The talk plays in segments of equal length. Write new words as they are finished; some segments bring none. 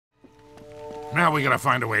Now we gotta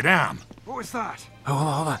find a way down. What was that? Oh,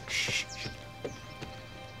 hold on. Shh.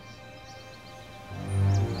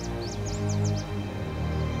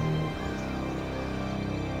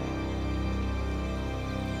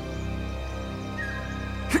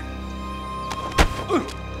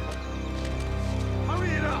 Hurry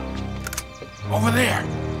it up! Over there.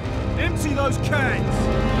 Empty those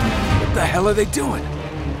cans! What the hell are they doing?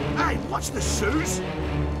 Hey, watch the shoes!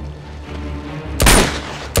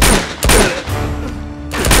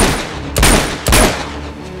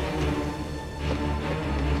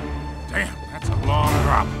 Damn, that's a long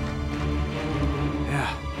drop. Yeah.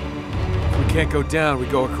 If we can't go down, we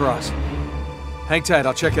go across. Hang tight,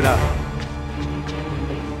 I'll check it out.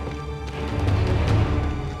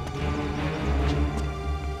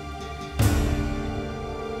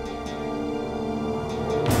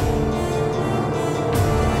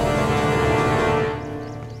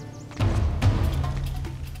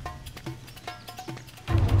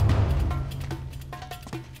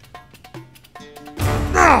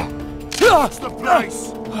 That's the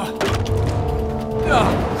place!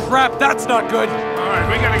 Oh, crap, that's not good! Alright,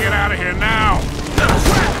 we gotta get out of here now.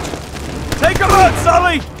 Take him out,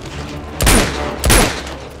 Sully!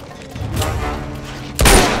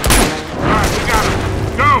 Alright, we got him.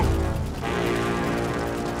 Go!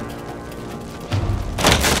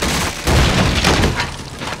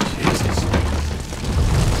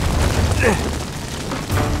 Shit!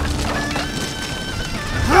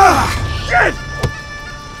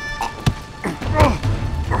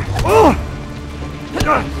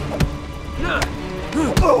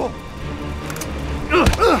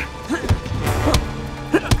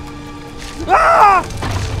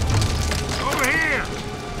 Over here!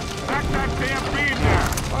 Back that damn beam down!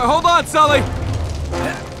 Hold on, Sully!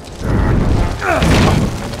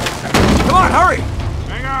 Come on, hurry!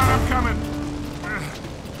 Hang on, I'm coming.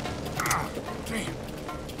 Damn.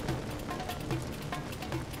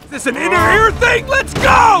 Is this an inner ear thing? Let's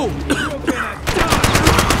go!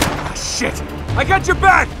 Ah, shit! I got your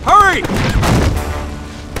back! Hurry!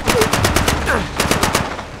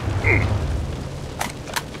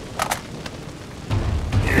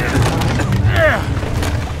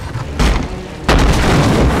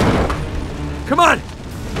 Come on!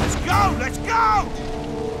 Let's go! Let's go!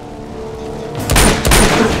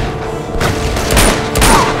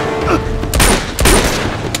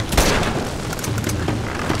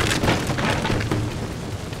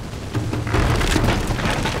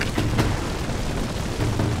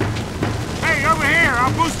 Hey, over here!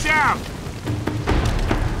 I'll boost you out!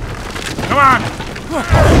 Come on!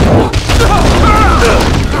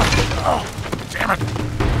 Damn it!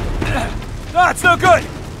 That's no good!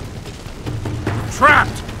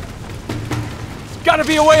 Trapped! There's gotta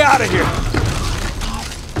be a way out of here!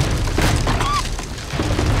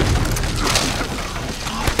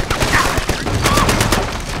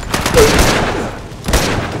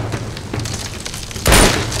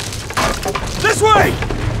 This way!